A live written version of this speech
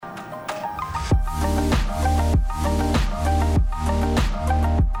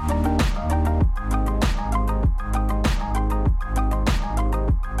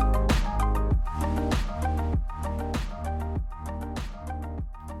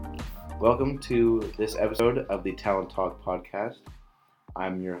Welcome to this episode of the Talent Talk podcast.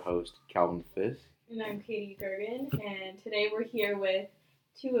 I'm your host, Calvin Fisk. And I'm Katie Gergen, and today we're here with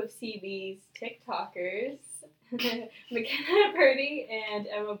two of CB's TikTokers, McKenna Purdy and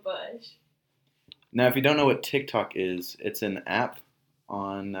Emma Bush. Now, if you don't know what TikTok is, it's an app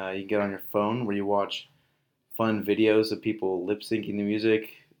you get on your phone where you watch fun videos of people lip-syncing the music,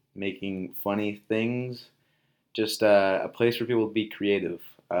 making funny things, just a place for people to be creative.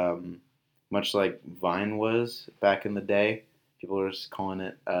 Much like Vine was back in the day. People are just calling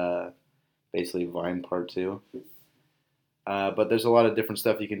it basically Vine Part 2. But there's a lot of different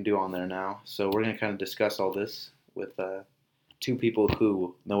stuff you can do on there now. So we're going to kind of discuss all this with two people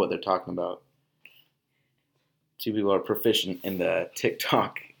who know what they're talking about. Two people are proficient in the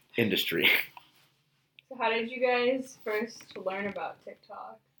TikTok industry. So how did you guys first learn about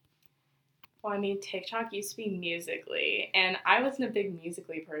TikTok? Well, I mean, TikTok used to be Musical.ly, and I wasn't a big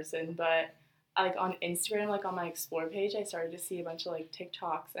Musical.ly person, but like on Instagram, like on my Explore page, I started to see a bunch of like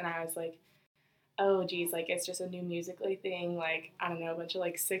TikToks, and I was like, oh geez, like it's just a new Musical.ly thing, like, I don't know, a bunch of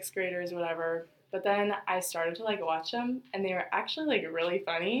like 6th graders, whatever. But then I started to like watch them, and they were actually like really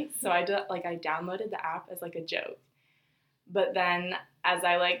funny, so I downloaded the app as like a joke. But then as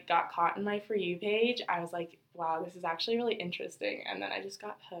I like got caught in my For You page, I was like, wow, this is actually really interesting, and then I just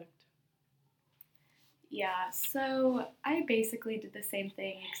got hooked. Yeah, so I basically did the same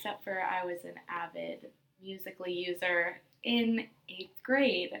thing, except for I was an avid Musical.ly user in 8th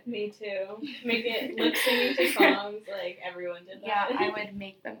grade. Me too. Make it lip singing to songs, like everyone did that. Yeah, I would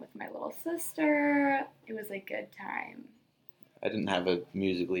make them with my little sister. It was a good time. I didn't have a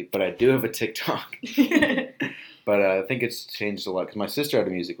Musical.ly, but I do have a TikTok. But I think it's changed a lot because my sister had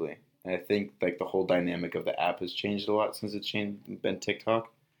a Musical.ly. And I think like the whole dynamic of the app has changed a lot since it's been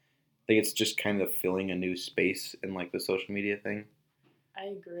TikTok. I think it's just kind of filling a new space in like the social media thing. I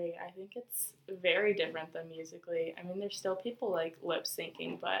agree. I think it's very different than Musical.ly. I mean, there's still people like lip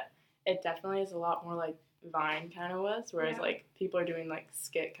syncing, but it definitely is a lot more like Vine kind of was, whereas like people are doing like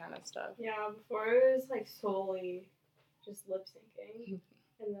skit kind of stuff. Yeah, before it was like solely just lip syncing,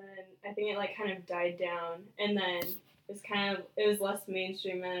 and then I think it like kind of died down, and then it was less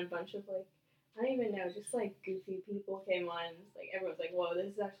mainstream, and a bunch of like, I don't even know, just like goofy people came on, and it's like everyone's like, whoa,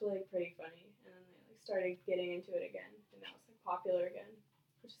 this is actually like pretty funny, and then they like started getting into it again, and now it's like popular again,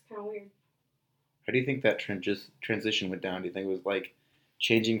 which is kind of weird. How do you think that transition went down? Do you think it was like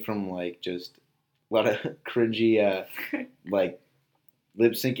changing from like just a lot of cringy like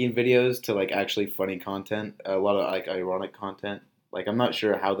lip syncing videos to like actually funny content, a lot of like ironic content? Like I'm not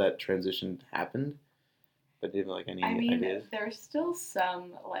sure how that transition happened, but do you have like any ideas? There's still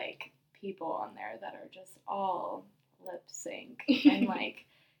some like people on there that are just all lip sync and like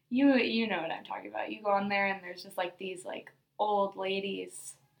you know what I'm talking about. You go on there and there's just like these like old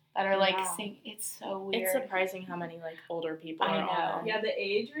ladies that are like sing. It's so weird. It's surprising how many like older people I are know. on. Yeah, the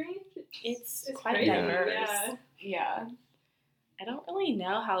age range. It's quite crazy. diverse. Yeah. I don't really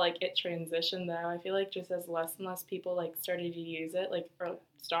know how like it transitioned though. I feel like just as less and less people like started to use it, like or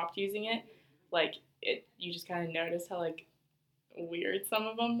stopped using it, like you just kind of notice how like weird some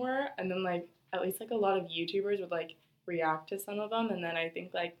of them were, and then like at least like a lot of YouTubers would like react to some of them, and then I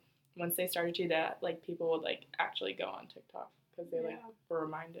think like once they started to do that, like people would like actually go on TikTok because they like were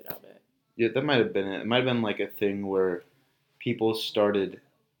reminded of it. Yeah, that might have been it. It might have been like a thing where people started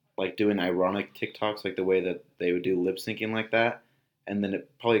like doing ironic TikToks, like the way that they would do lip syncing like that, and then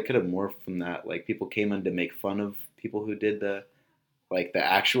it probably could have morphed from that. Like people came in to make fun of people who did the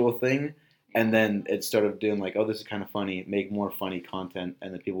actual thing. And then it started doing like, oh, this is kind of funny, make more funny content,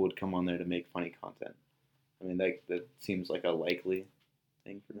 and then people would come on there to make funny content. I mean, that seems like a likely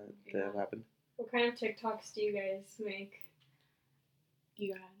thing for that to have happened. What kind of TikToks do you guys make?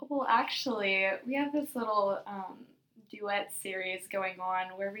 You got Well, actually, we have this little duet series going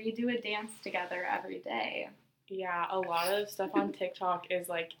on where we do a dance together every day. Yeah, a lot of stuff on TikTok is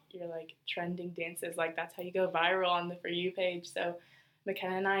like your like trending dances, like that's how you go viral on the For You page. So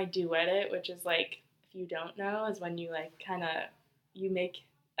McKenna and I duet it, which is like, if you don't know, is when you like kind of, you make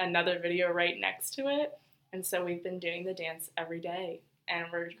another video right next to it. And so we've been doing the dance every day, and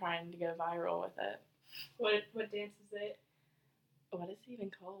we're trying to go viral with it. What dance is it? What is it even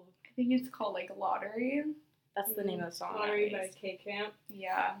called? I think it's called like Lottery. That's the name of the song. Lottery by K-Camp.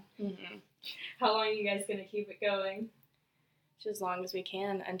 Yeah. Mm-hmm. How long are you guys gonna keep it going? Just as long as we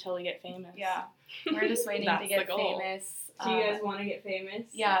can until we get famous. Yeah. We're just waiting to get famous. Do you guys want to get famous?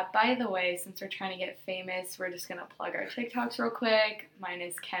 Yeah, by the way, since we're trying to get famous, we're just going to plug our TikToks real quick. Mine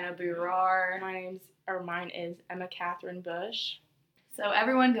is Kenna Burar. Mine is Emma Catherine Bush. So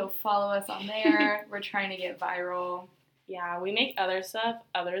everyone go follow us on there. We're trying to get viral. Yeah, we make other stuff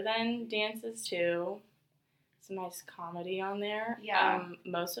other than dances too. Some nice comedy on there. Yeah.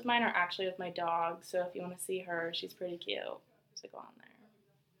 Most of mine are actually with my dog, so if you want to see her, she's pretty cute. So go on there.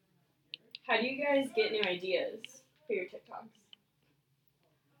 How do you guys get new ideas for your TikToks?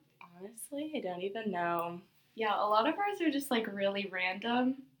 Honestly, I don't even know. Yeah, a lot of ours are just like really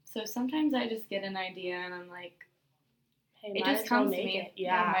random. So sometimes I just get an idea and I'm like, Hey, it might just as well comes to make me. it.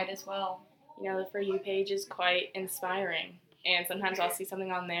 Yeah. Might as well. You know, the For You page is quite inspiring. And sometimes I'll see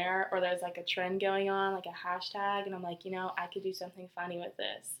something on there, or there's like a trend going on, like a hashtag, and I'm like, I could do something funny with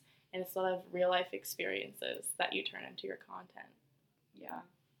this. And it's a lot of real life experiences that you turn into your content. Yeah.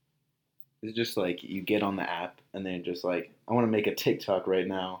 It's just like you get on the app and then just like, I want to make a TikTok right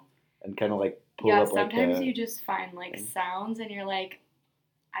now, and kind of like pull up like sometimes a, you just find like thing. sounds and you're like,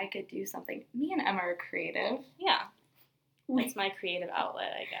 I could do something. Me and Emma are creative. Yeah. That's my creative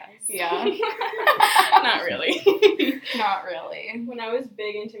outlet, I guess. Yeah. Not really. Not really. When I was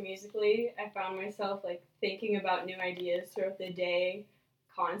big into Musical.ly, I found myself like thinking about new ideas throughout the day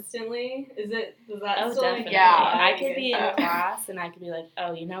constantly. Does that Oh, still definitely. Yeah. I could be in so. class and I could be like,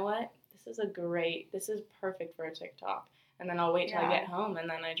 oh, you know what? This is perfect for a TikTok. And then I'll wait till I Yeah. get home and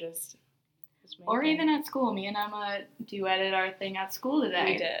then I just make Or it. even at school. Me and Emma duetted our thing at school today.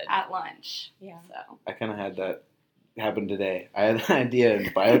 We did. At lunch. Yeah. So. I kind of had that happen today. I had an idea in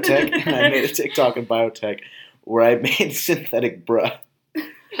biotech, and I made a TikTok in biotech where I made synthetic bra.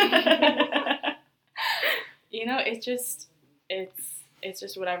 It's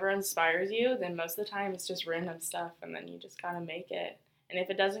just whatever inspires you. Then most of the time it's just random stuff, and then you just kind of make it. And if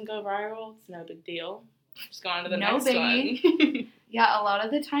it doesn't go viral, it's no big deal. Just go on to the No next biggie. one. Yeah, a lot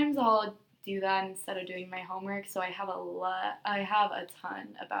of the times I'll do that instead of doing my homework. So I have a ton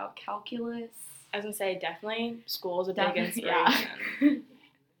about calculus. I was gonna say definitely school is a big Definitely, inspiration. yeah.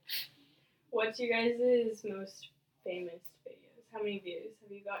 What's your guys' most famous videos? How many views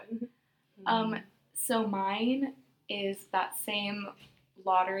have you gotten? So mine is that same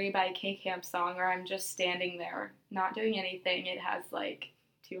Lottery by K-Camp song where I'm just standing there, not doing anything. It has like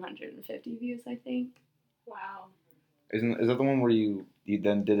 250 views, I think. Wow. Is that the one where you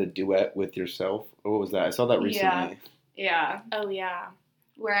then did a duet with yourself? Or what was that? I saw that recently. Yeah, Oh yeah.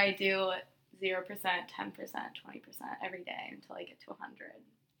 where I do 0%, 10%, 20% every day until I get to 100.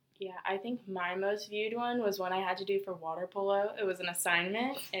 Yeah, I think my most viewed one was one I had to do for water polo. It was an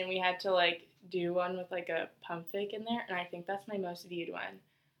assignment, and we had to like do one with like a pump fake in there, and I think that's my most viewed one.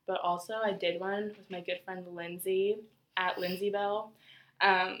 But also, I did one with my good friend Lindsay at Lindsay Bell,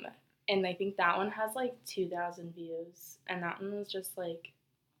 and I think that one has like 2,000 views, and that one was just like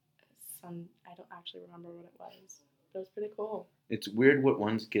I don't actually remember what it was, but it was pretty cool. It's weird what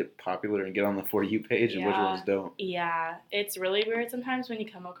ones get popular and get on the For You page and which Yeah. ones don't. Yeah, it's really weird sometimes when you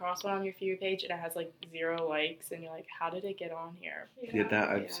come across one on your For You page and it has like 0 likes, and you're like, how did it get on here? Yeah, that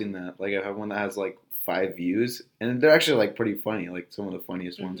I've Yeah. seen that. Like I have one that has like 5 views, and they're actually like pretty funny. Like some of the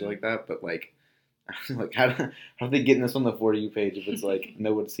funniest ones are Mhm. like that. But like, like how are they getting this on the For You page if it's like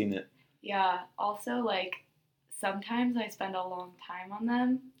no one's seen it? Yeah, also, like, sometimes I spend a long time on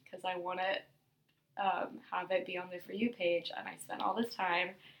them because I want to have it be on the For You page, and I spend all this time.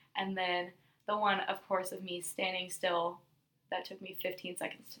 And then the one, of course, of me standing still that took me 15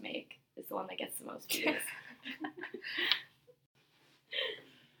 seconds to make is the one that gets the most views.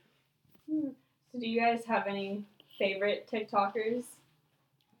 So do you guys have any favorite TikTokers?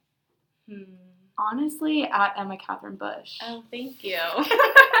 Honestly, at Emma Catherine Bush. Oh, thank you.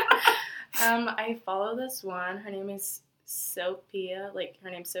 I follow this one. Her name is Sophia. Like, her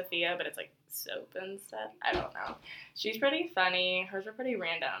name's Sophia, but it's like soap and stuff. I don't know. She's pretty funny. Hers are pretty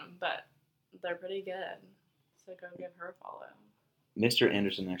random, but they're pretty good. So go give her a follow. Mr.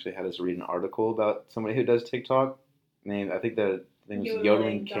 Anderson actually had us read an article about somebody who does TikTok. Named I think the thing was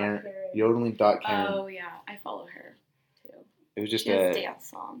Yodeling Karen. Yodeling.Karen. Oh, yeah, I follow her, too. It was just She has dance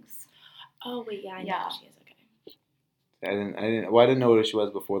songs. Oh, wait, yeah, I know Yeah. who she is. Okay. I didn't know who she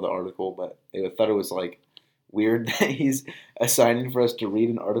was before the article, but I thought it was like weird that he's assigning for us to read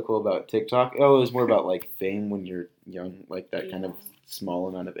an article about TikTok. Oh, it was more about like fame when you're young, like that kind of Yeah. small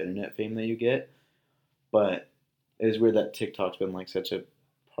amount of internet fame that you get. But it is weird that TikTok's been like such a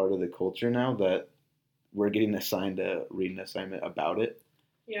part of the culture now that we're getting assigned a reading assignment about it.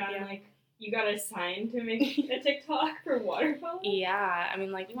 Yeah, Yeah. and like you got assigned to make a TikTok for water polo? Yeah, I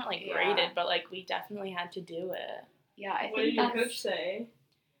mean, like, we weren't, like, Yeah. graded, but, like, we definitely had to do it. Yeah, I What think did your that's... coach say?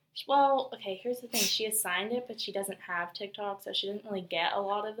 Well, okay, here's the thing. She assigned it, but she doesn't have TikTok, so she didn't really get a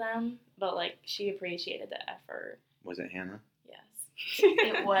lot of them. But, like, she appreciated the effort. Was it Hannah? Yes.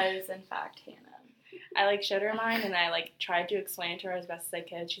 It was, in fact, Hannah. I like showed her mine and I like tried to explain it to her as best as I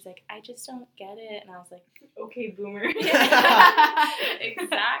could. She's like, I just don't get it. And I was like, Okay, boomer.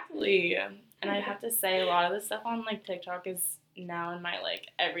 exactly. And I have to say, a lot of the stuff on like TikTok is now in my like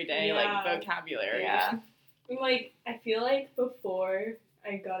everyday like vocabulary. Yeah. Like, I feel like before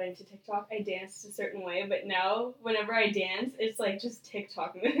I got into TikTok, I danced a certain way, but now whenever I dance, it's like just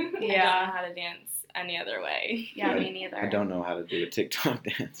TikTok moves. I don't know how to dance any other way. Yeah, me neither. I don't know how to do a TikTok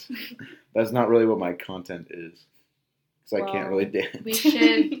dance. That's not really what my content is. Because I can't really dance. We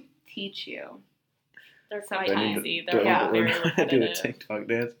should teach you. They're So quite I need easy. Do I They're need to learn very how to do a repetitive. TikTok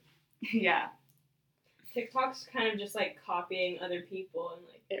dance? Yeah. TikTok's kind of just like copying other people and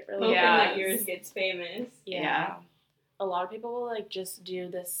like It hoping really that is. yours gets famous. Yeah. A lot of people will like just do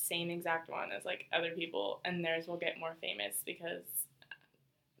the same exact one as like other people, and theirs will get more famous because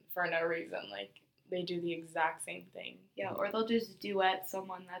for no reason, like they do the exact same thing. Yeah, or they'll just duet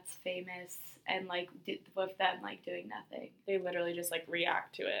someone that's famous and like with them like doing nothing. They literally just like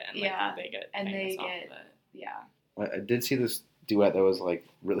react to it and like Yeah, they get and famous they off get- of it. Yeah. I did see this duet that was like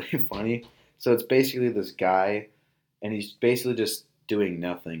really funny. So it's basically this guy, and he's basically just doing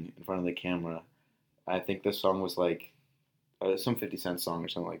nothing in front of the camera. I think the song was like some 50 Cent song or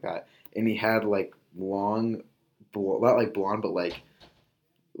something like that. And he had like long, not like blonde, but like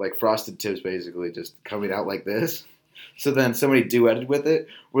frosted tips basically just coming out like this. So then somebody duetted with it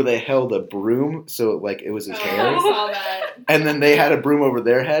where they held a broom so like it was his hair. I saw that. And then they had a broom over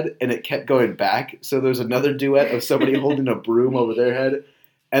their head, and it kept going back. So there was another duet of somebody holding a broom over their head,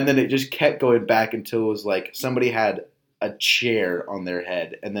 and then it just kept going back until it was like somebody had a chair on their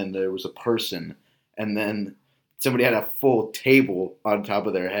head, and then there was a person, and then somebody had a full table on top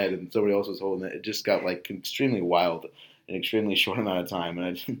of their head, and somebody else was holding it. It just got like extremely wild in an extremely short amount of time,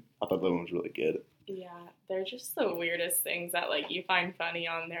 and I thought that one was really good. Yeah, they're just the weirdest things that like you find funny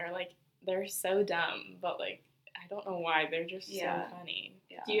on there. Like they're so dumb, but like I don't know why they're just Yeah. so funny.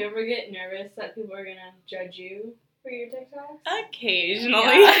 Yeah. Do you ever get nervous that people are gonna judge you for your TikToks?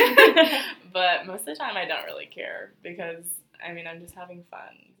 Occasionally, Yeah. but most of the time I don't really care because I mean I'm just having fun.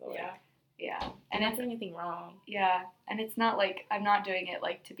 So, like, Yeah. Yeah. I'm And not it's doing anything wrong. yeah, and it's not like I'm not doing it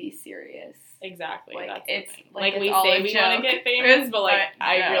like to be serious. Exactly. Like, that's it's- the thing. like, we it's all say a we want to joke. get famous, but like But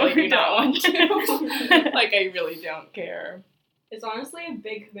I no, really do we not want don't. to. Like I really don't care. It's honestly a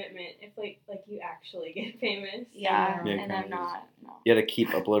big commitment if like you actually get famous. Yeah, Yeah, it and kinda I'm is. not. No. You had to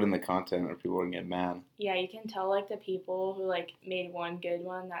keep uploading the content, or people would get mad. Yeah, you can tell like the people who like made one good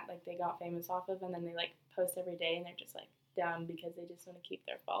one that like they got famous off of, and then they like post every day, and they're just like dumb because they just want to keep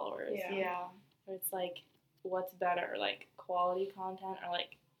their followers. Yeah. Yeah. So it's like, what's better, like quality content or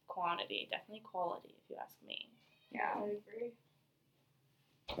like quantity? Definitely quality, if you ask me. Yeah. I agree.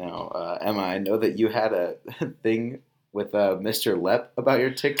 Now, Emma, I know that you had a thing with Mr. Lep about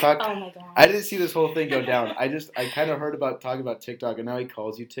your TikTok. Oh my god. I didn't see this whole thing go down. I kind of heard about talking about TikTok, and now he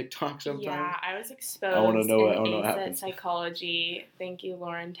calls you TikTok sometimes. Yeah, I was exposed I wanna know what- I in wanna know what ACET happens. psychology. Thank you,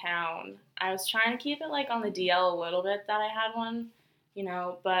 Lauren Town. I was trying to keep it like on the DL a little bit that I had one, you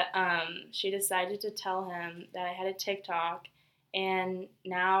know, but she decided to tell him that I had a TikTok, and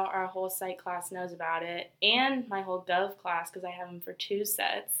now our whole psych class knows about it, and my whole gov class because I have him for 2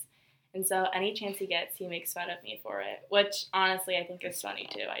 sets. And so any chance he gets, he makes fun of me for it, which honestly I think is funny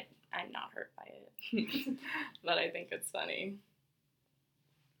too. I'm not hurt by it, but I think it's funny.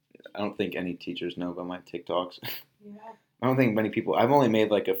 I don't think any teachers know about my TikToks. Yeah. I don't think many people. I've only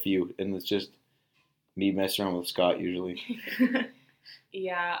made like a few, and it's just me messing around with Scott usually.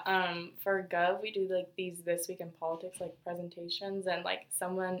 Yeah, for Gov, we do like these This Week in Politics like presentations, and like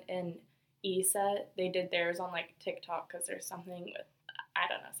someone in ESET, they did theirs on like TikTok because there's something with, I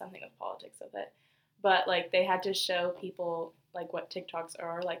don't know, something with politics with it. But like they had to show people like what TikToks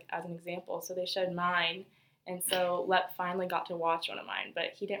are, like as an example. So they showed mine, and so Lep finally got to watch one of mine,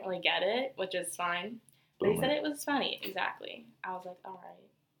 but he didn't really get it, which is fine. But he Boomer. said it was funny, exactly. I was like, all right.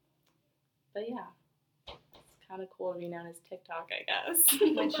 But yeah, it's kind of cool to be known as TikTok, I guess.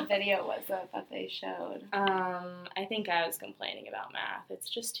 Which video was it that they showed? I think I was complaining about math. It's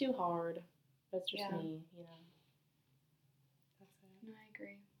just too hard. That's just Yeah. me, you know. That's it. No, I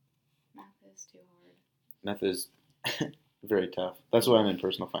agree. Math is too hard. Math is very tough. That's why I'm in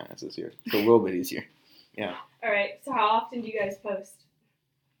personal finance this year. It's a little bit easier. Yeah. All right. So how often do you guys post?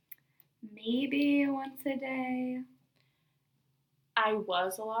 Maybe once a day. I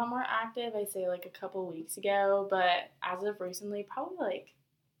was a lot more active, I'd say like a couple weeks ago, but as of recently, probably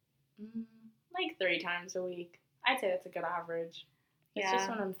like 3 times a week. I'd say that's a good average. It's just Yeah.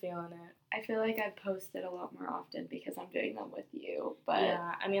 when I'm feeling it. I feel like I've posted a lot more often because I'm doing them with you. But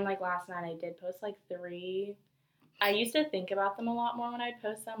Yeah, I mean, like last night I did post like 3, I used to think about them a lot more when I'd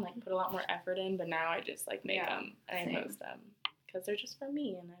post them, like put a lot more effort in, but now I just like make Yeah, them and same. I post them because they're just for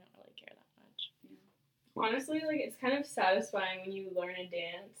me and I don't really care that much. Honestly, like it's kind of satisfying when you learn a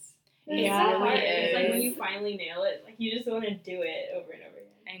dance. It's Yeah, so it hard. really It's like when is. you finally nail it, like you just want to do it over and over again.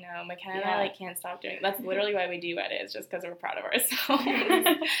 I know, McKenna and Yeah. I like can't stop doing. That's literally why we do edit, is just because we're proud of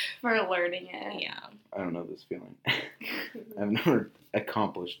ourselves. For learning it. Yeah. I don't know this feeling. I've never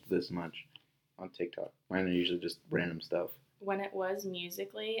accomplished this much on TikTok. Mine are usually just random stuff. When it was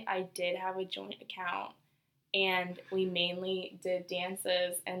Musically, I did have a joint account, and we mainly did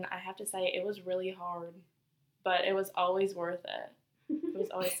dances, and I have to say it was really hard, but it was always worth it. It was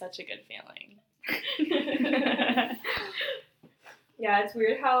always such a good feeling. Yeah, it's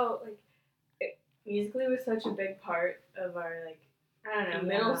weird how like Musically was such a big part of our like I don't know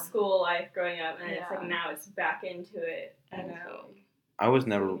middle Yeah. school life growing up, and it's Yeah. like now it's back into it. I and know.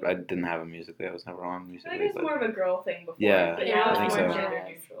 I didn't have a Musically. I was never on I Musically. think it's but more of a girl thing before. Yeah, but I now think it's more so. gender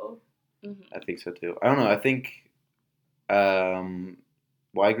neutral. Mm-hmm. I think so too. I don't know. I think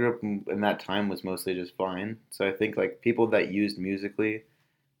well, I grew up in that time was mostly just Vine. So I think like people that used Musically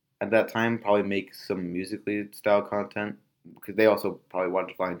at that time probably make some Musically style content because they also probably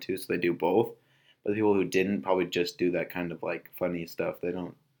watch Vine too, so they do both. But the people who didn't probably just do that kind of like funny stuff. They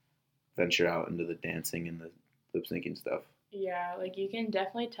don't venture out into the dancing and the lip syncing stuff. Yeah, like you can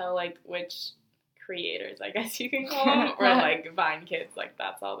definitely tell like which creators, I guess you can call them, or like Vine kids, like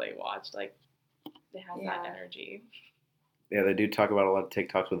that's all they watch. Like they have that Yeah. energy. Yeah, they do talk about a lot of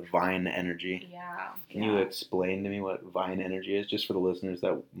TikToks with Vine energy. Yeah. Can you explain to me what Vine energy is, just for the listeners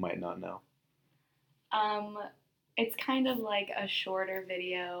that might not know? It's kind of like a shorter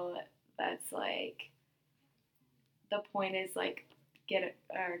video that's like the point is like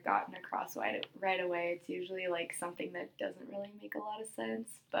gotten across right away. It's usually like something that doesn't really make a lot of sense,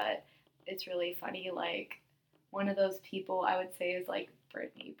 but it's really funny. Like one of those people I would say is like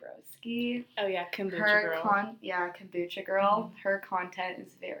Brittany Broski. Oh yeah, Kombucha Her Girl. Kombucha Girl. Her content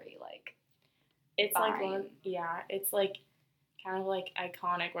is very like It's like Vine. it's like kind of like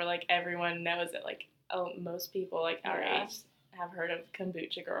iconic where like everyone knows it. Like most people like our Yeah. age have heard of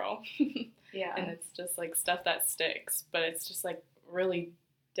Kombucha Girl. yeah. And it's just like stuff that sticks, but it's just like really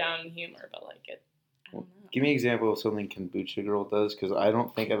dumb humor, but like it I don't know. Give me an example of something Kombucha Girl does, because I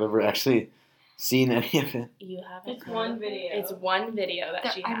don't think I've ever actually seen any of it. You haven't It's heard one of it? video. It's one video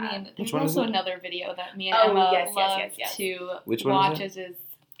that she had. I mean, there's Which one is also it? another video that me and Oh, Emma yes, love yes. to Which one is watch. Is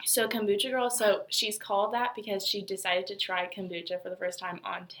So Kombucha Girl, so she's called that because she decided to try kombucha for the first time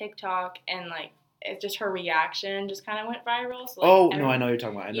on TikTok, and like it's just her reaction just kind of went viral. So, like, I know what you're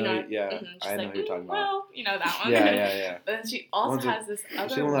talking about. I you know, know, yeah, mhm, she's I know like, what you're talking about. Well, you know that one. Yeah. But then she also One's a- has this other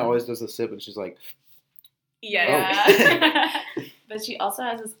She's the one that always does the sip, and she's like, Yeah. But she also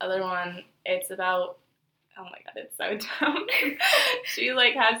has this other one. It's about, oh my god, it's so dumb. She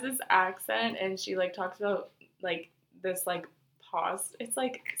like has this accent and she like talks about like this like pasta. It's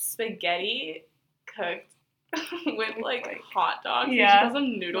like spaghetti cooked with like hot dogs. And Yeah. She calls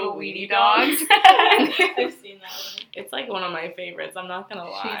them noodle Little weenie weenie dogs. dogs. I've seen that one. It's like one of my favorites. I'm not gonna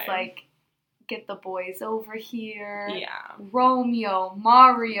lie. she's like, get the boys over here. yeah. Romeo,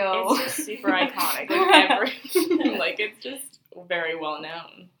 Mario. It's just super iconic. Like it's just very well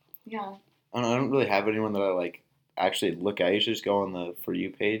known. Yeah. I don't really have anyone that I like actually look at. I usually just go on the For You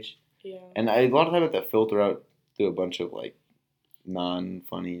page, Yeah. and a lot of time I have to filter out through a bunch of like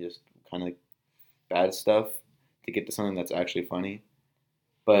non-funny, just kind of bad stuff to get to something that's actually funny.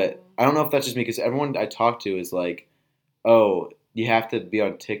 But I don't know if that's just me, because everyone I talk to is like, oh, you have to be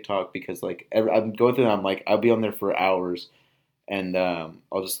on TikTok because like I'm going through that. I'm like, I'll be on there for hours, and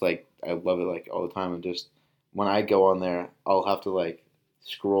I'll just like I love it like all the time. And just when I go on there, I'll have to like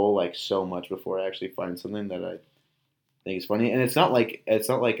scroll like so much before I actually find something that I think is funny. And it's not like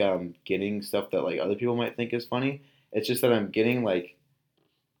I'm getting stuff that like other people might think is funny. It's just that I'm getting like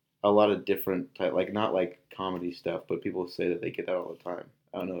a lot of different type, like not like comedy stuff, but people say that they get that all the time.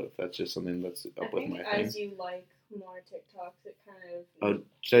 I don't know if that's just something that's I up with think my thing. as you like more TikToks, it kind of Oh,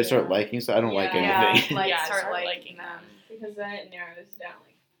 should I start Yeah. liking stuff? I don't like Yeah. anything. Like Yeah, start start liking liking them. because then it narrows down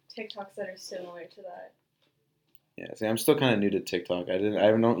like TikToks that are similar to that. Yeah, see, I'm still kind of new to TikTok. I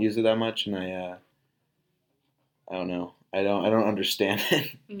don't use it that much, and I don't know. I don't understand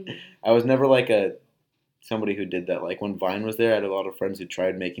it. Mhm. I was never like somebody who did that. Like when Vine was there, I had a lot of friends who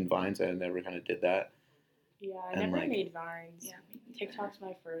tried making Vines. I never kind of did that. Yeah, I And, never like- made Vines. Yeah. TikTok's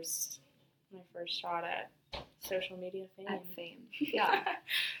my first shot at social media fame. At fame. Yeah.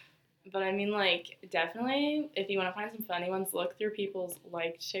 But I mean, like, definitely, if you want to find some funny ones, look through people's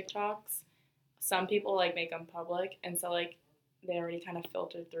liked TikToks. Some people like make them public, and so like, they already kind of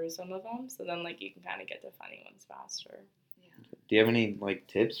filtered through some of them. So then, like, you can kind of get the funny ones faster. Do you have any like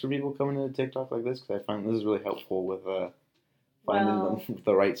tips for people coming into TikTok like this? Because I find this is really helpful with finding Well,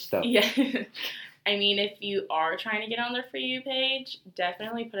 the right stuff. Yeah. I mean, if you are trying to get on their For You page,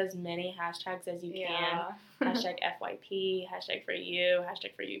 definitely put as many hashtags as you can. Hashtag FYP, hashtag For You,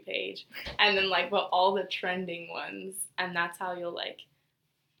 hashtag For You page. And then, like, put all the trending ones. And that's how you'll, like,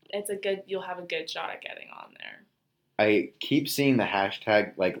 you'll have a good shot at getting on there. I keep seeing the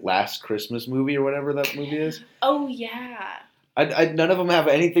hashtag like Last Christmas Movie or whatever that movie is. Oh, yeah. None of them have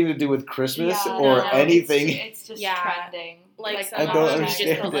anything to do with Christmas Yeah, or no, anything. It's just Yeah. trending. Like, the some I of don't them you understand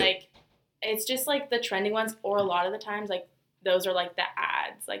just put, it. like, it's just, like, the trending ones. Or a lot of the times, like, those are, like, the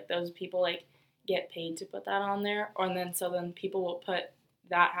ads. Like, those people, like, get paid to put that on there. So then people will put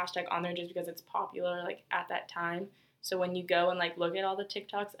that hashtag on there just because it's popular, like, at that time. So when you go and, like, look at all the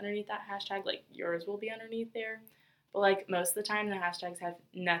TikToks underneath that hashtag, like, yours will be underneath there. But, like, most of the time, the hashtags have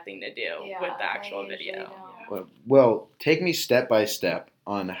nothing to do with the actual they usually video. don't. Well, take me step by step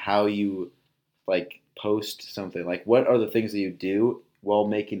on how you like post something. Like, what are the things that you do while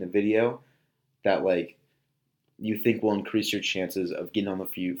making the video that like you think will increase your chances of getting on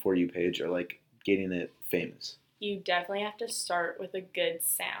the For You page or like getting it famous? You definitely have to start with a good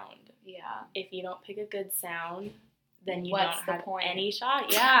sound. Yeah. If you don't pick a good sound, then you What's don't the have point? any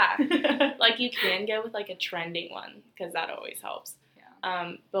shot. Yeah. Like, you can go with, like, a trending one, because that always helps.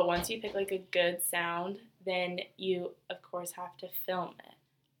 Yeah. But once you pick, like, a good sound, then you, of course, have to film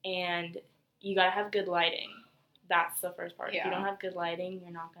it. And you gotta have good lighting. That's the first part. If you Yeah. don't have good lighting,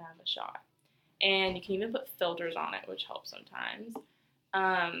 you're not gonna have a shot. And you can even put filters on it, which helps sometimes.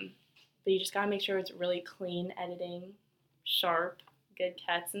 But you just gotta make sure it's really clean editing, sharp, good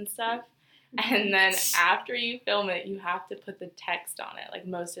cuts and stuff. And then after you film it, you have to put the text on it. Like,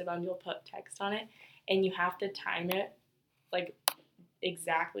 most of them, you'll put text on it. And you have to time it, like,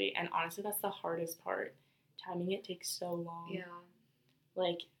 exactly. And honestly, that's the hardest part. Timing it takes so long. Yeah.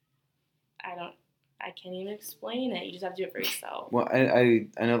 Like, I can't even explain it. You just have to do it for yourself. Well, I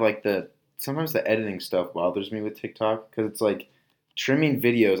know like sometimes the editing stuff bothers me with TikTok because it's like trimming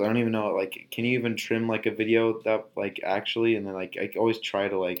videos. I don't even know, like, can you even trim like a video that like actually, and then like I always try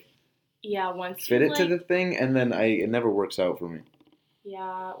to like Yeah, once fit you, it to the thing, and then it never works out for me.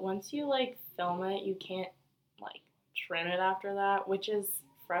 Yeah, once you, like, film it, you can't, like, trim it after that, which is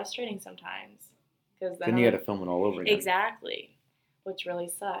frustrating sometimes. Because Then you got to film it all over again. Exactly, which really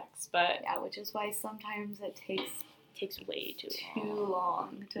sucks, but Yeah, which is why sometimes it takes way too too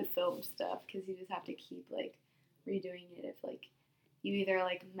long to film stuff because you just have to keep like redoing it if like you either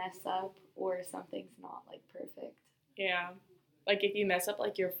like mess up or something's not like perfect. Yeah. Like, if you mess up,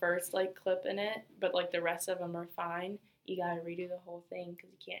 like, your first, like, clip in it, but, like, the rest of them are fine, you gotta redo the whole thing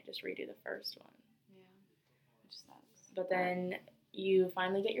because you can't just redo the first one. Yeah, which sucks. But then you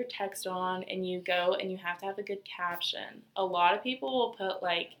finally get your text on and you go and you have to have a good caption. A lot of people will put,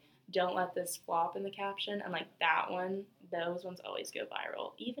 like, "Don't let this flop" in the caption, and, like, those ones always go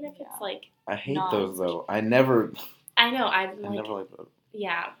viral. Even if Yeah. it's, like, I hate Not those such though. I never I never like those.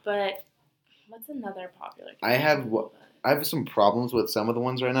 yeah, but what's another popular I have caption? I have some problems with some of the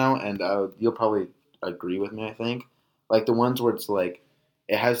ones right now, and you'll probably agree with me, I think. Like the ones where it's like,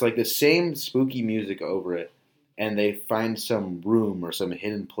 it has like the same spooky music over it, and they find some room or some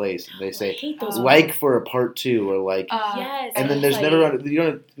hidden place, and they I say, hate those like for a part 2, or like, Yes. and then it's there's like-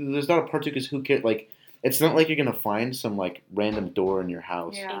 never, there's not a part 2 because who cares? Like, it's not like you're going to find some like random door in your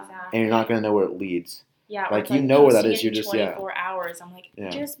house, Yeah. Exactly. and you're not going to know where it leads. Yeah, or like, it's you know where that posting is, in you're just, yeah. 24 hours. I'm like, Yeah.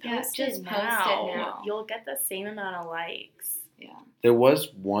 just Yeah, post just it post it now. now. You'll get the same amount of likes. Yeah. There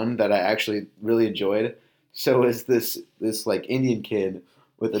was one that I actually really enjoyed. So is this like Indian kid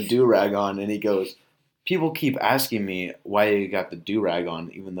with a do-rag on, and he goes, people keep asking me why you got the do-rag on,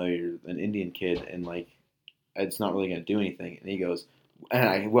 even though you're an Indian kid, and like it's not really gonna do anything. And he goes,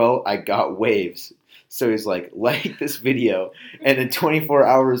 I got waves. So he's like this video, and in 24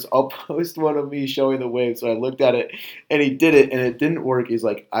 hours I'll post one of me showing the waves. So I looked at it, and he did it, and it didn't work. He's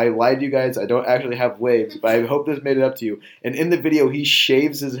like, I lied to you guys. I don't actually have waves, but I hope this made it up to you. And in the video, he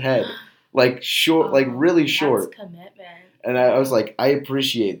shaves his head, like short, like really short. That's commitment. And I was like, I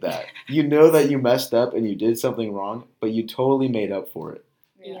appreciate that. You know that you messed up and you did something wrong, but you totally made up for it.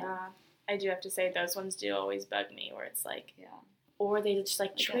 Yeah. I do have to say those ones do always bug me, where it's like, Yeah. or they just like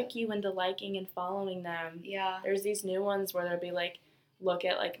Like trick you into liking and following them. Yeah. There's these new ones where they'll be like, look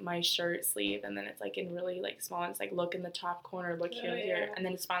at like my shirt sleeve, and then it's like in really like small, and it's like, look in the top corner, look Oh, here, yeah. here, and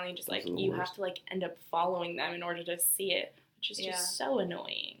then it's finally just like Those are the you worst. have to like end up following them in order to see it, which is Yeah. just so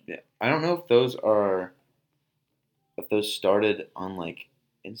annoying. Yeah, I don't know if those started on like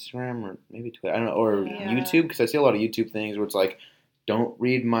Instagram or maybe Twitter. I don't know, or Yeah. YouTube, because I see a lot of YouTube things where it's like, don't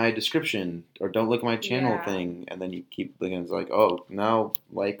read my description or don't look at my channel Yeah. thing, and then you keep looking. It's like, oh, now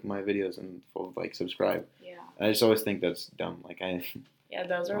like my videos and like subscribe. Yeah. And I just always think that's dumb. Like Yeah,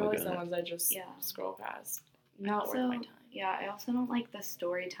 those are Oh, always the goodness. ones I just Yeah. scroll past. Not worth my time. Yeah, I also don't like the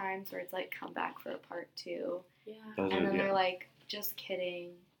story times where it's like come back for a part 2. Yeah. Those And are- then yeah. they're like, just kidding,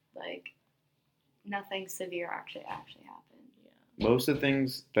 like nothing severe actually happened. most of the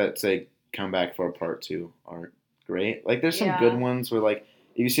things that say come back for a part 2 aren't great. Like there's some Yeah. good ones where like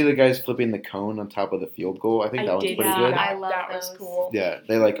if you see the guys flipping the cone on top of the field goal, I think that one's did pretty see good. that. I love that was those. cool. Yeah,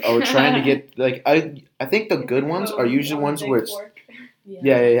 they like are trying to get like I think the good ones are usually On ones big where it's fork.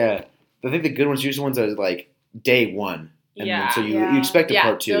 yeah. I think the good ones are usually ones that is like day 1, and Yeah. then so you Yeah. expect a Yeah,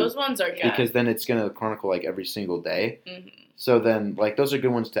 part 2 those ones are good. because then it's gonna chronicle like every single day. Mhm. So then like those are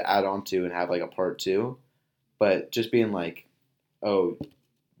good ones to add on to and have like a part 2, but just being like, oh,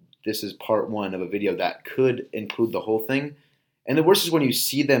 this is part 1 of a video that could include the whole thing. And the worst is when you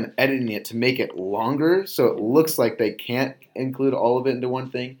see them editing it to make it longer, so it looks like they can't include all of it into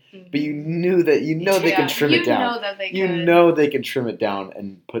one thing. But you knew that they can trim it down. You know that they You could. know they can trim it down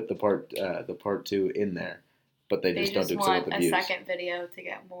and put the part 2 in there, but they They just don't just do it 'cause they want want the a views. second video to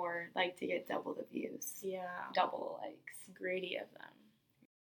get more, like to get double the views, Yeah. double the likes. Greedy of them.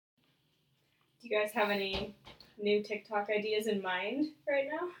 Do you guys have any new TikTok ideas in mind right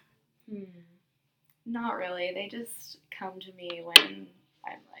now? Not really. They just come to me when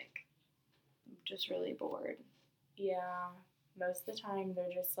I'm like just really bored. Yeah. Most of the time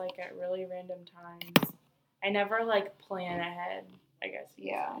they're just like at really random times. I never like plan ahead, I guess. you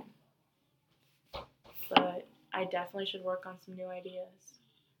could Yeah. say. But I definitely should work on some new ideas.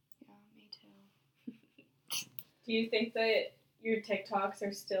 Yeah, me too. Do you think that your TikToks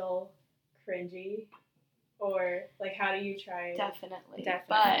are still cringy? Or, like, how do you try? Definitely.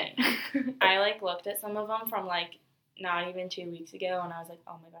 Definitely. But I like looked at some of them from like not even 2 weeks ago, and I was like,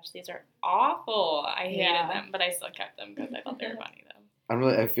 oh my gosh, these are awful. I hated Yeah. them, but I still kept them because I thought they were funny though.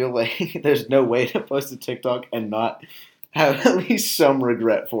 I feel like there's no way to post a TikTok and not have at least some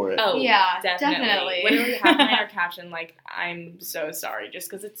regret for it. Oh, Yeah, definitely. definitely. Literally half mine are captioned like, I'm so sorry, just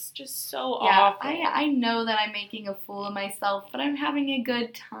because it's just so yeah, awful. I know that I'm making a fool of myself, but I'm having a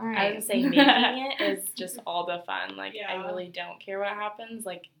good time. I would say making it is just all the fun. Like, I Yeah. really don't care what happens.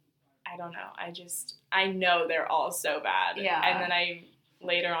 Like, I don't know. I know they're all so bad. Yeah. And then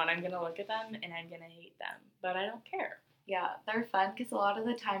later on, I'm going to look at them and I'm going to hate them. But I don't care. Yeah, they're fun because a lot of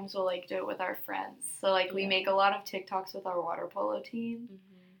the times we'll like do it with our friends. So like we Yeah. make a lot of TikToks with our water polo team, and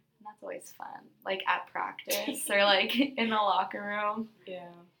that's always fun. Like at practice or like in the locker room, Yeah.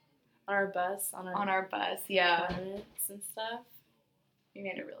 On our bus, on on our bus. Yeah, tournaments and stuff. we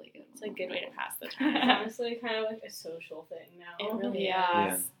made a really good. It's a good way to pass the It's time. honestly kind of like a social thing now. It really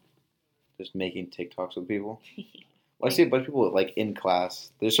Yeah. is. Just making TikToks with people. Well, I see a bunch of people like in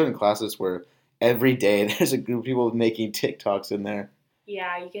class. There's certain classes where every day there's a group of people making TikToks in there.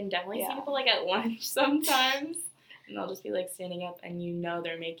 Yeah, you can definitely see Yeah. people like at lunch sometimes. And they'll just be like standing up and you know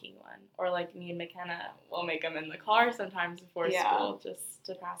they're making one. Or like me and McKenna will make them in the car sometimes before Yeah. school just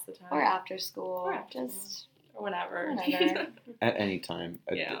to pass the time. Or after school, Or after just Or whenever. whenever. At any time.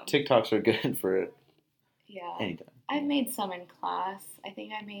 Yeah. TikToks are good for Yeah. any time. I've made some in class. I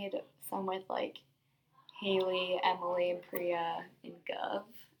think I made some with like Haley, Emily, and Priya in Gov,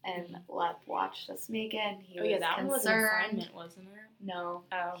 and Lep watched us make it. And he Oh was yeah, that one was an concerned. assignment, wasn't it? No,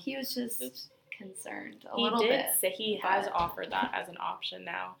 Oh. he was just Oops. concerned a He little did bit. say he has but- offered that as an option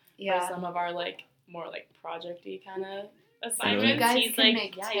now for Yeah, some of our like more like project-y kind of You assignments. guys He's can like,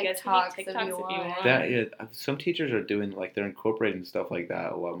 make yeah, you guys TikToks can if make TikToks you if you want. want. That yeah, some teachers are doing like they're incorporating stuff like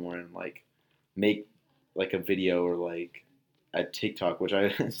that a lot more and like make like a video or like a TikTok, which I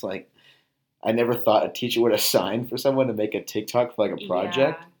it's like I never thought a teacher would assign for someone to make a TikTok for like a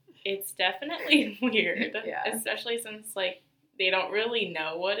project. Yeah, it's definitely weird. Yeah. Especially since like they don't really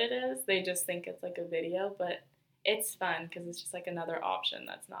know what it is. They just think it's like a video, but it's fun because it's just like another option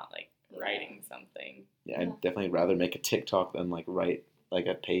that's not like writing something. Yeah, I'd definitely rather make a TikTok than like write like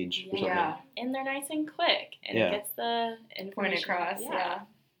a page or something. Yeah. And they're nice and quick, and Yeah. it gets the point information across. Yeah.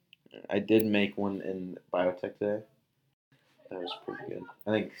 I did make one in biotech today. That was pretty good.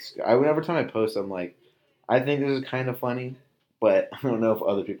 I think every time I post, I'm like, I think this is kind of funny, but I don't know if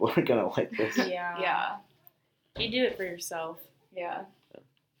other people are gonna like this. Yeah. Yeah, You do it for yourself. yeah,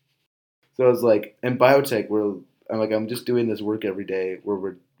 So it's like in biotech, I'm just doing this work every day where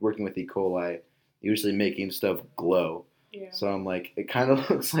we're working with E. coli, usually making stuff glow. Yeah. So I'm like, it kind of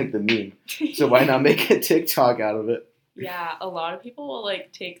looks like the meme. So why not make a TikTok out of it? Yeah, a lot of people will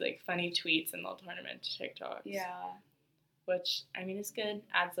like take like funny tweets and they'll turn them into TikToks. yeah. which I mean is good.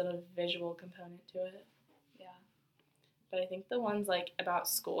 Adds a visual component to it. Yeah. But I think the ones like about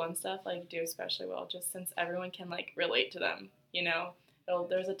school and stuff like do especially well, just since everyone can like relate to them. You know,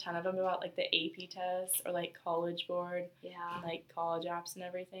 there's a ton of them about like the AP tests or like College Board Yeah. and like college apps and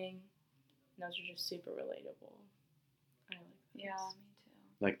everything. And those are just super relatable. I like those. Yeah, me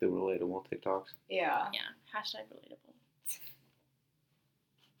too. Like the relatable TikToks. Yeah. Yeah. Hashtag relatable.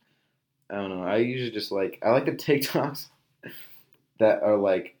 I don't know. I usually just I like the TikToks that are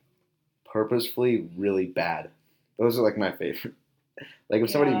like purposefully really bad. Those are like my favorite. Like if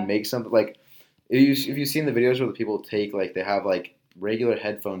somebody Yeah. makes something like if you've seen the videos where the people take like they have like regular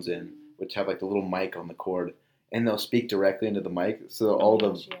headphones in which have like the little mic on the cord and they'll speak directly into the mic so all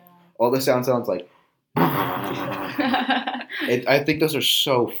the sound sounds like I think those are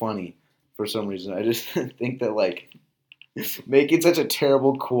so funny for some reason. I just think that like making such a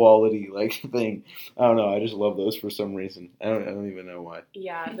terrible quality like thing. I don't know. I just love those for some reason. I don't even know why.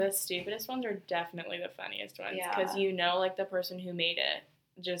 Yeah, the stupidest ones are definitely the funniest ones Yeah. because you know, like the person who made it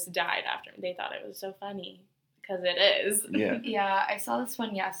just died after they thought it was so funny because it is. Yeah. Yeah, I saw this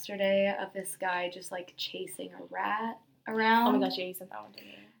one yesterday of this guy just like chasing a rat around. Oh my gosh, yeah, you sent that one to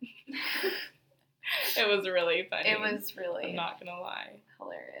me. It was really funny. It was really I'm not gonna lie.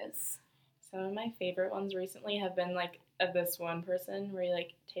 hilarious. Some of my favorite ones recently have been like of this one person where he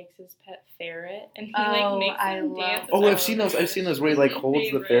like takes his pet ferret and he Oh, like makes I him love dance. Oh, with I've seen those. it. I've seen those where he like holds the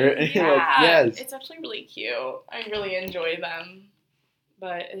Favorite. ferret and he like Yeah, yes. it's actually really cute. I really enjoy them,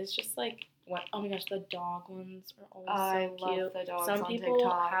 but it's just like what? Oh my gosh, the dog ones are always I so love cute. the dogs Some on people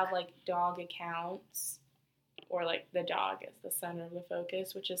TikTok. have like dog accounts, or like the dog is the center of the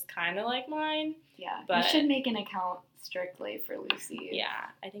focus, which is kind of like mine. Yeah, you But- should make an account strictly for Lucy. Yeah,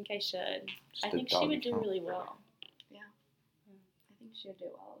 I think I should. Just I a think she dog would do account. really well. I think she'd do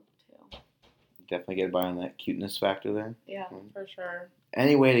well too. Definitely get by on that cuteness factor there. Yeah. For sure.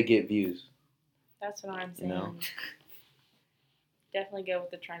 Any way to get views. That's what I'm You saying. know? Definitely go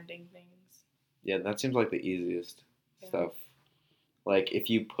with the trending things. Yeah, that seems like the easiest Yeah. stuff. Like if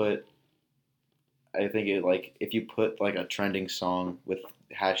you put, I think it like if you put like a trending song with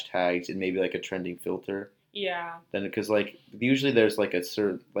hashtags and maybe like a trending filter, Yeah. then because like usually there's like a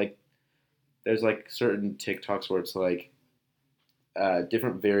certain like there's like certain TikToks where it's like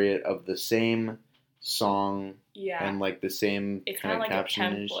different variant of the same song Yeah. and like the same It's kind kind of of like a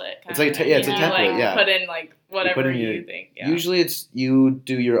caption. template. It's like kinda. yeah, it's a You, template. like, Yeah, Put in like whatever in your- you think. Yeah. Usually it's you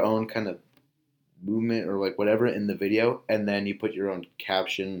do your own kind of movement or like whatever in the video, and then you put your own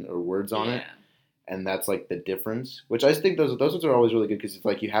caption or words on it, and that's like the difference. Which I think those ones are always really good because it's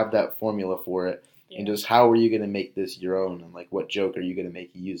like you have that formula for it, and just how are you going to make this your own, and like what joke are you going to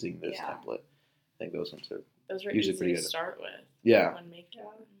make using this Yeah. template. I think those ones are Those are usually easy pretty to good. start with. yeah. When making Yeah.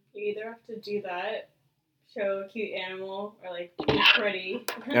 You either have to do that, show a cute animal, or like be pretty.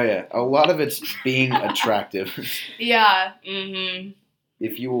 Oh yeah, a lot of it's being attractive. Yeah. Mm-hmm.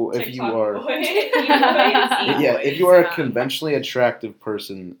 if you TikTok are boy. yeah, if you are a conventionally attractive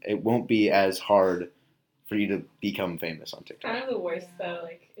person, it won't be as hard for you to become famous on TikTok. Kind of the worst Yeah. though.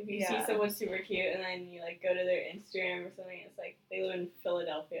 Like if you Yeah. see someone super cute and then you like go to their Instagram or something, it's like they live in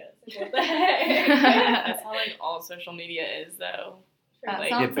Philadelphia. It's like what the heck? That's how like all social media is though. That Like,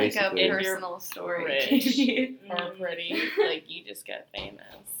 sounds like a basically. If you're personal story. Rich or Mhm. pretty, like you just get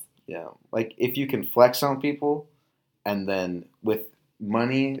famous. Yeah, like if you can flex on people, and then with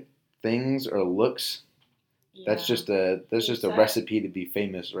money, things or looks, that's Yeah. just a Set. recipe to be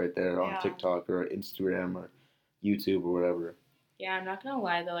famous right there on Yeah. TikTok or Instagram or YouTube or whatever. Yeah, I'm not gonna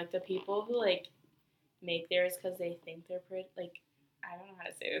lie though, like the people who like make theirs because they think they're pretty, like I don't know how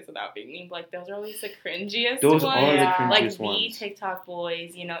to say this without being mean, but like those are always the cringiest Those ones. are the Yeah. Like cringiest the ones. TikTok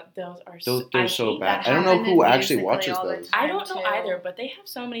boys, you know, those are Those I they're so hate bad. that. I don't know happened who in actually Musical.ly watches all the those. I don't know too. either, but they have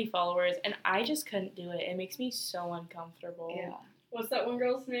so many followers, and I just couldn't do it. It makes me so uncomfortable. Yeah. What's that one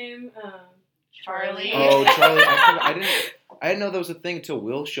girl's name? Charlie. Oh, Charlie! I didn't know that was a thing until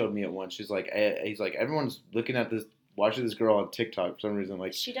Will showed me it once. He's like, everyone's looking at this, watching this girl on TikTok for some reason.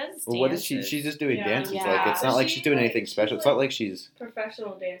 Like, She does. well, what is she? dances. She's just doing Yeah. dances. Yeah. Like, it's not But like she, she's doing like, anything she's, special. It's like- not like she's.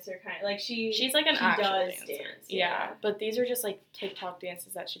 Professional dancer kind of like She's like an she actual does dancer. dance. Yeah, but these are just like TikTok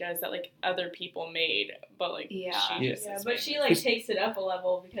dances that she does that like other people made, but like Yeah. she Yeah. just Yeah, is but she famous. like takes it up a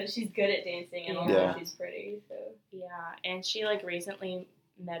level because she's good at dancing and also Yeah. she's pretty. So Yeah, and she like recently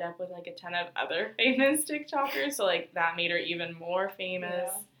met up with like a ton of other famous TikTokers, so like that made her even more famous.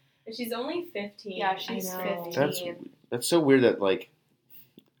 Yeah. And she's only 15. Yeah, she's I know. 15. That's so weird that like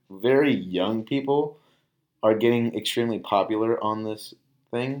very young people are getting extremely popular on this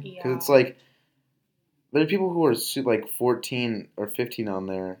thing because it's Yeah. like there are people who are like 14 or 15 on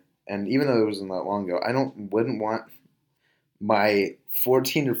there, and even though it wasn't that long ago, wouldn't want my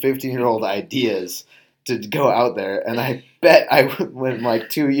 14 or 15-year-old ideas to go out there, and I bet went like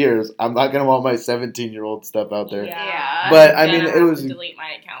 2 years, I'm not gonna want my 17-year-old stuff out there. Yeah. But I'm I mean, gonna it have was to delete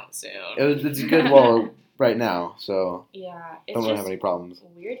my account soon. it's a good wall right now, so Yeah, I it's don't really just have any problems.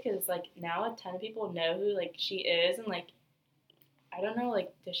 weird because like now a ton of people know who like she is, and like I don't know,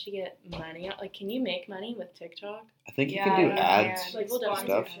 like does she get money? Like, can you make money with TikTok? I think you Yeah, can do you ads, can. Like People don't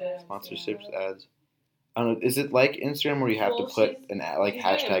stuff, do ads, sponsorships, yeah. ads. I don't know. Is it like Instagram where you have to Well, put she's- an ad, like she's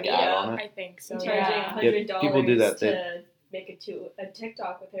doing a hashtag ad meetup. on it? I think so. I'm Yeah. charging $100 people do that. to make a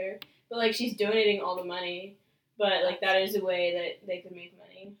TikTok with her, but like she's donating all the money. But like that is a way that they could make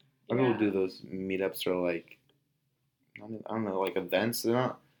money. Or people Yeah. do those meetups or like I don't know, like events. They're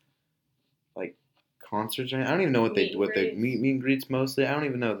not like concerts or anything. I don't even know what Meet and they greets. meet and greets mostly. I don't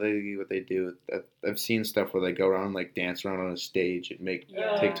even know what they do. I've seen stuff where they go around and, like dance around on a stage and make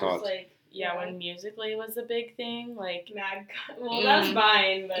Yeah. TikToks. Just, like, Yeah, when Musical.ly was a big thing, like Mad. Well, that's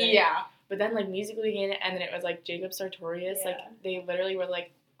fine, but yeah, but then like Musical.ly came, and then it was like Jacob Sartorius. Like Yeah. they literally were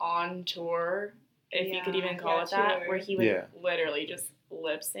like on tour, if you could even call Yeah, it that, tour. where he would Yeah. literally just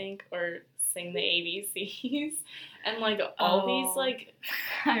lip sync or sing the ABCs, and like all these like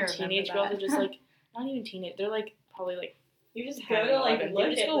I remember teenage that. girls are just like not even teenage. They're like probably like you just 10, go to like 11. look They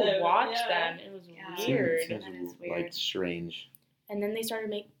would just at go them. watch yeah. them. It was Yeah. weird. Seems That is like weird. strange. And then they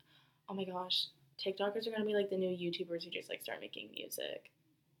started oh my gosh, TikTokers are gonna be like the new YouTubers who just like start making music.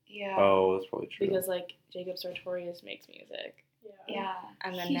 Yeah. Oh, that's probably true. Because like Jacob Sartorius makes music. Yeah. Yeah.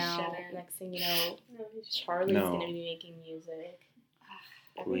 And then He now shouldn't. next thing you know, No, he should. Charlie's No. gonna be making music.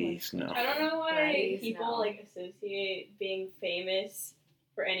 Please, no. I don't know why Right? people No. like associate being famous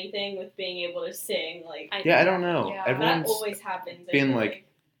for anything with being able to sing. Like Yeah, I don't know. Yeah. that Everyone's always happens. I being feel like,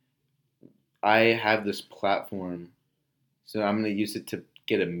 I have this platform, so I'm gonna use it to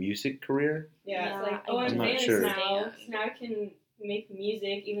get a music career. yeah, Yeah, it's like, I oh, I'm I'm not famous sure. now, understand. so now I can make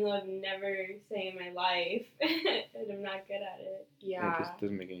music, even though I've never sang in my life, and I'm not good at it. Yeah, It just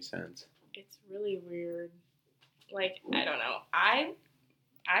doesn't make any sense. it's really weird. Like I don't know, I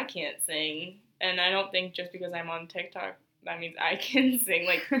can't sing, and I don't think just because I'm on TikTok that means I can sing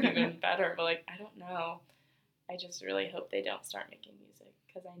like even better. But like I don't know, I just really hope they don't start making music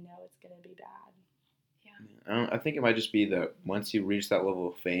because I know it's gonna be bad. I think it might just be that once you reach that level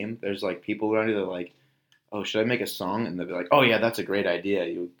of fame, there's like people around you that are like, oh, should I make a song? And they'll be like, oh yeah, that's a great idea.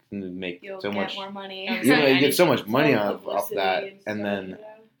 You can make You'll so get much. more money. Yeah, You, know, you I get so need much money It's all off publicity that, and and stuff, then yeah.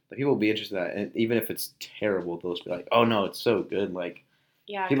 the people will be interested in that. And even if it's terrible, they'll just be like, oh no, it's so good. Like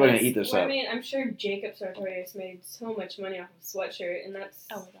Yeah, people are gonna 'cause- eat this Well, I up. mean, I'm sure Jacob Sartorius made so much money off of Sweatshirt, and that's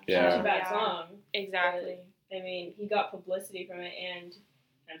Oh my gosh. Yeah. such a bad Yeah. song. Exactly. I mean, he got publicity from it, and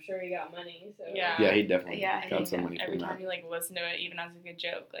I'm sure he got money. So Yeah. Yeah, he definitely Yeah, got he some did. money Every from time that. you like listen to it, even as a good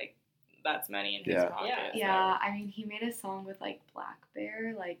joke, like that's money in his Yeah. pocket. Yeah. so- Yeah, I mean, he made a song with like Black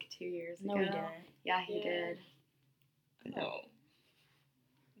Bear like 2 years No, ago. he didn't. Yeah, he Yeah. did. Oh,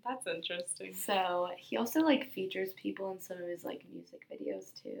 that's interesting. So he also like features people in some of his like music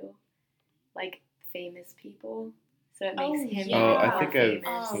videos too, like famous people. So it makes Oh, him yeah. Oh, more I think I've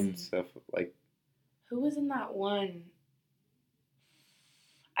famous. seen stuff like Who was in that one?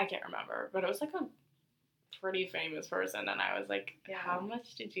 I can't remember, but it was like a pretty famous person, and I was like, Yeah. how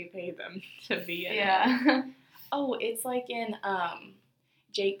much did you pay them to be in it? Yeah. Oh, it's like in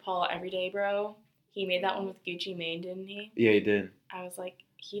Jake Paul Everyday Bro. He made that one with Gucci Mane, didn't he? yeah, he did. I was like,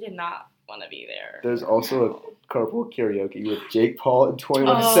 he did not want to be there. There's also a carpool karaoke with Jake Paul and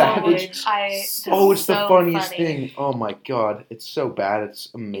 21 Oh, Savage. it's Oh, it's the so funniest funny. thing. Oh my god, it's so bad. It's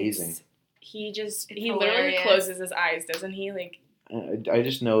amazing. He It's literally hilarious. closes his eyes, doesn't he? Like, I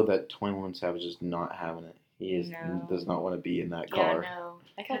just know that 21 Savage is not having it. He No. does not want to be in that Yeah, car. no.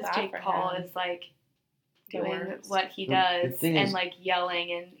 I feel Because bad Jake for Paul him. is like The doing worst. what he The does thing and is- like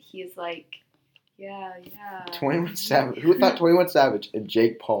yelling, and he's like, yeah, 21 Savage. Who thought 21 Savage and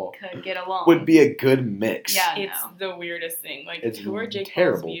Jake Paul could get along. would be a good mix? Yeah. it's no. the weirdest thing. Like, It's who are Jake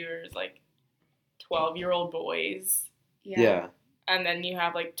terrible. Paul's viewers? Like, 12-year-old boys. Yeah. And then you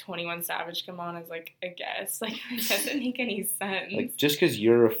have, like, 21 Savage come on as, like, a guest. Like, it doesn't make any sense. Like, just because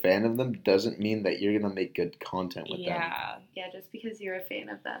you're a fan of them doesn't mean that you're going to make good content with them. yeah. Yeah, just because you're a fan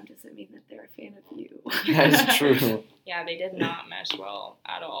of them doesn't mean that they're a fan of you. That is true. Yeah, they did not mesh well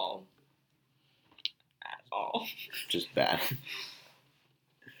at all. At all. Just bad.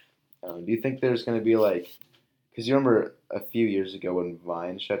 Do you think there's going to be like, because you remember a few years ago when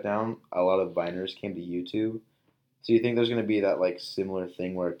Vine shut down, a lot of Viners came to YouTube. So you think there's going to be that like similar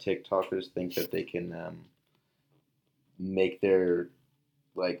thing where TikTokers think that they can make their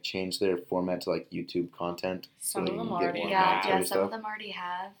like change their format to like YouTube content? Some so of they them can get already more Yeah, likes have. or yeah, some of stuff? them already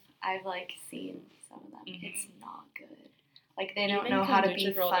have. I've like seen some of them. Mhm. It's not good. Like they don't Even know how to be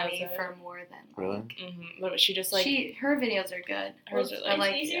Kombucha Girl funny does it. for more than Really? like. But she just like Her videos are good. hers are It's like,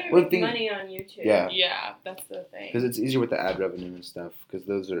 like- easier to Well, make the thing- money on YouTube. Yeah. yeah, that's the thing. Because it's easier with the ad revenue and stuff. Because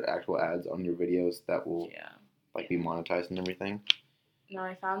those are actual ads on your videos that will Yeah. like be monetized and everything. No,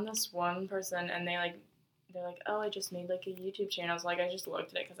 I found this one person and they're like, oh, I just made like a YouTube channel. So like I just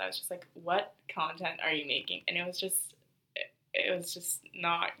looked at it because I was just like, what content are you making? And it was just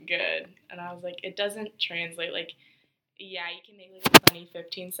not good. And I was like, it doesn't translate. Like, yeah, you can make like a funny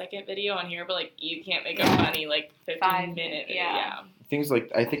 15-second video on here, but like you can't make a funny like 15-minute video. yeah. Things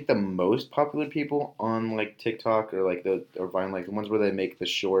like I think the most popular people on like TikTok or like or Vine, like the ones where they make the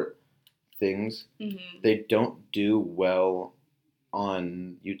short things, Mm-hmm. they don't do well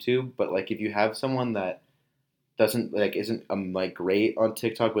on YouTube. But like if you have someone that isn't like great on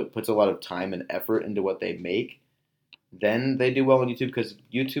TikTok but puts a lot of time and effort into what they make, then they do well on YouTube because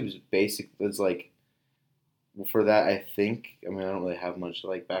YouTube's basic is like for that. I think I don't really have much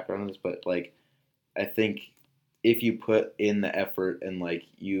like background on this, but like I think if you put in the effort and like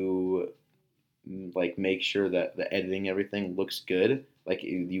you like make sure that the editing everything looks good like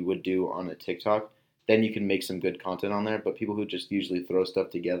you would do on a TikTok, then you can make some good content on there. But people who just usually throw stuff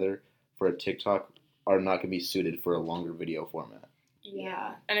together for a TikTok are not going to be suited for a longer video format.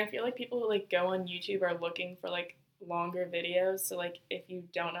 Yeah. And I feel like people who like go on YouTube are looking for like longer videos. So like if you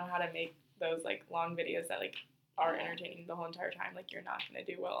don't know how to make those like long videos that like are entertaining the whole entire time, like you're not going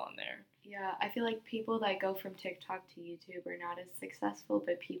to do well on there. Yeah, I feel like people that go from TikTok to YouTube are not as successful,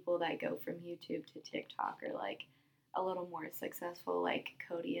 but people that go from YouTube to TikTok are like a little more successful, like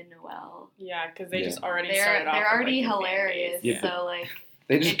Cody and Noelle. Yeah, because they Yeah. just already They're started off with, already like, the fan hilarious, base. Yeah. so like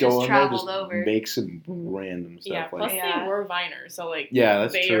They just It go just on there, traveled just over. make some random stuff. Yeah, plus Yeah. they were Viners, so like Yeah,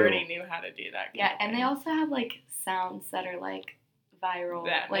 that's they true. already knew how to do that. kind yeah, of and they thing. also have like sounds that are like viral,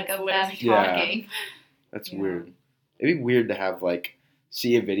 That- like that's of them literally- Yeah. talking. That's Yeah. weird. It'd be weird to have like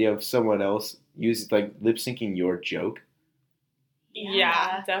see a video of someone else use like lip syncing your joke.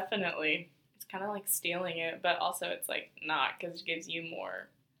 Yeah, definitely. It's kind of like stealing it, but also it's like not because it gives you more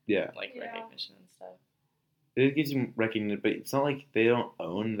Yeah, like Yeah. recognition and stuff. it gives you recognition, but it's not like they don't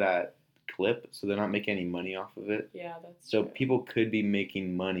own that clip, so they're not making any money off of it. Yeah, that's So true. people could be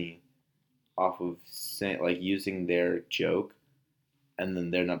making money off of like using their joke, and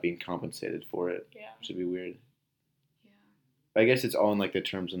then they're not being compensated for it, Yeah. which would be weird. Yeah. I guess it's all in like the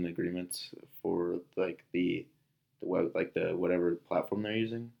terms and agreements for like the web, like the whatever platform they're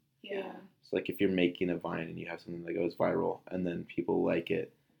using. Yeah. So like if you're making a Vine and you have something that goes viral and then people like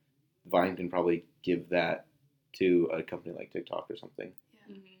it, Vine can probably give that to a company like TikTok or something.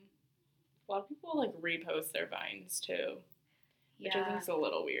 Mhm. A lot of people like repost their Vines too, which I Yeah. think is a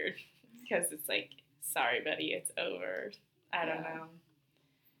little weird because it's like, sorry, buddy, it's over. I don't Yeah. know.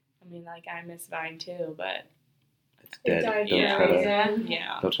 I mean, like I miss Vine too, but It's It dead. died Don't down. try to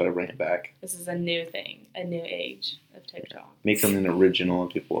yeah, don't try to bring it back. this is a new thing, a new age of TikTok. Make something original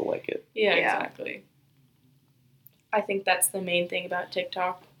and people will like it. Yeah, Yeah. exactly. I think that's the main thing about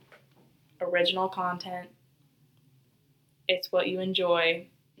TikTok. Original content. It's what you enjoy.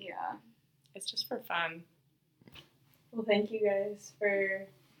 Yeah. It's just for fun. Well, thank you guys for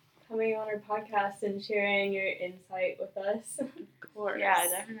coming on our podcast and sharing your insight with us. Of course. Yeah,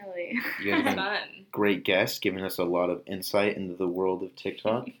 definitely. You guys have been Fun. great guests, giving us a lot of insight into the world of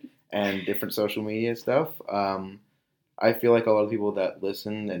TikTok and different social media stuff. I feel like a lot of people that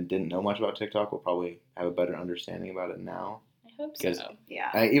listen and didn't know much about TikTok will probably have a better understanding about it now. I hope Because- so. Yeah.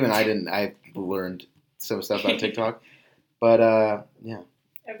 I learned some stuff about TikTok. But yeah,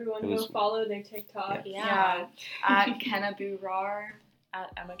 Everyone It go was- follow their TikTok. Yeah. At Kenna Burar. At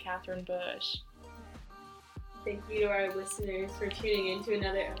Emma Catherine Bush. Thank you to our listeners for tuning in to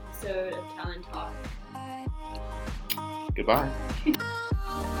another episode of Talent Talk. goodbye.